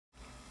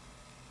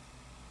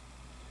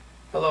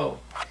Hello,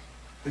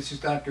 this is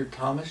Dr.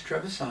 Thomas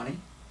Trevisani,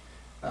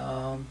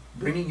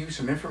 bringing you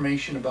some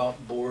information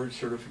about board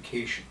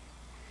certification.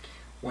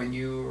 When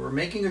you are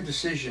making a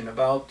decision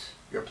about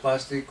your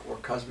plastic or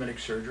cosmetic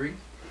surgery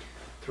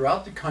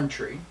throughout the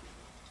country,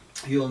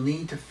 you'll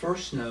need to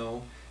first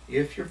know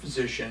if your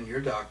physician,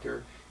 your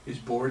doctor, is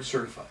board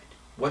certified.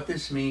 What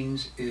this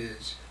means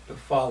is the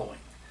following.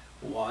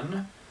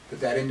 One,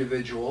 that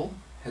individual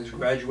has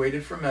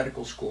graduated from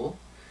medical school,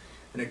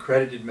 an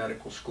accredited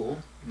medical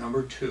school.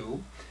 Number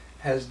two,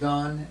 has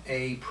done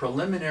a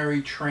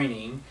preliminary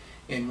training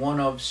in one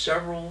of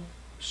several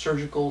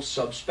surgical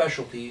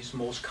subspecialties,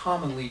 most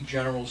commonly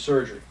general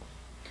surgery.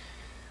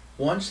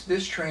 Once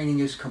this training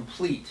is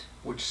complete,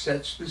 which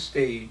sets the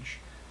stage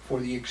for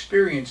the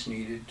experience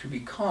needed to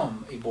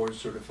become a board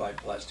certified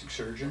plastic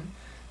surgeon,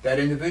 that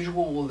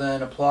individual will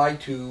then apply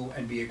to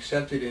and be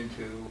accepted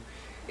into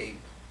an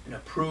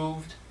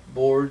approved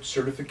board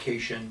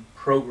certification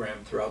program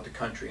throughout the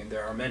country, and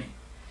there are many.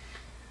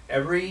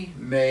 Every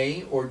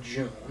May or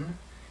June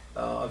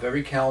of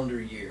every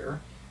calendar year,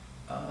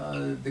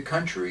 the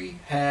country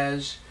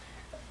has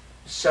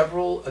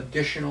several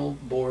additional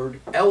board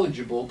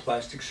eligible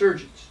plastic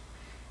surgeons.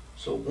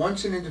 So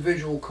once an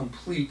individual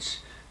completes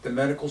the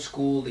medical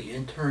school, the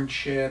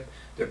internship,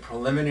 the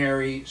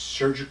preliminary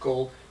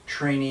surgical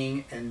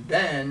training, and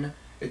then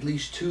at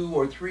least 2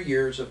 or 3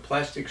 years of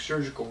plastic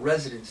surgical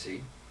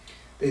residency,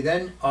 they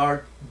then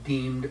are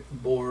deemed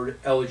board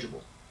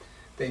eligible.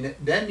 They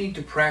then need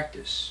to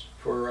practice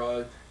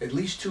for at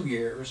least 2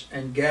 years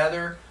and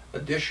gather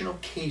additional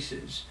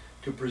cases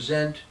to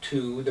present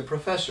to the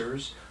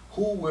professors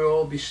who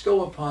will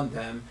bestow upon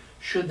them,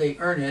 should they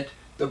earn it,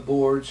 the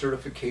board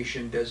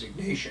certification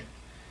designation,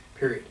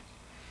 period.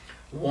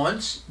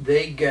 Once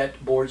they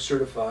get board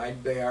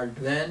certified, they are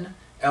then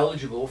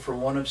eligible for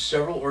one of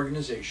several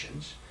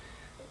organizations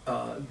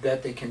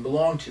that they can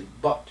belong to.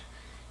 But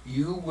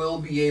you will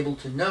be able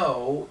to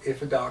know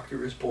if a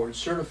doctor is board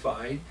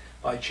certified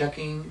by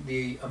checking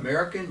the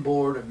American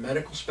Board of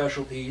Medical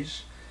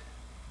Specialties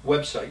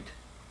website,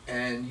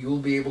 and you will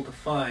be able to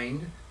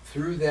find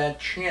through that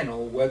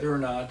channel whether or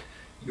not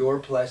your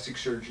plastic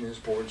surgeon is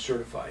board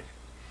certified.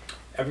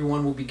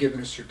 Everyone will be given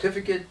a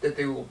certificate that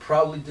they will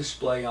proudly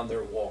display on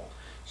their wall.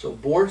 So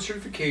board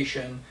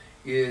certification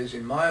is,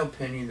 in my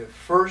opinion, the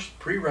first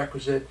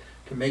prerequisite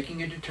to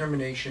making a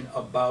determination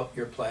about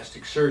your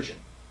plastic surgeon.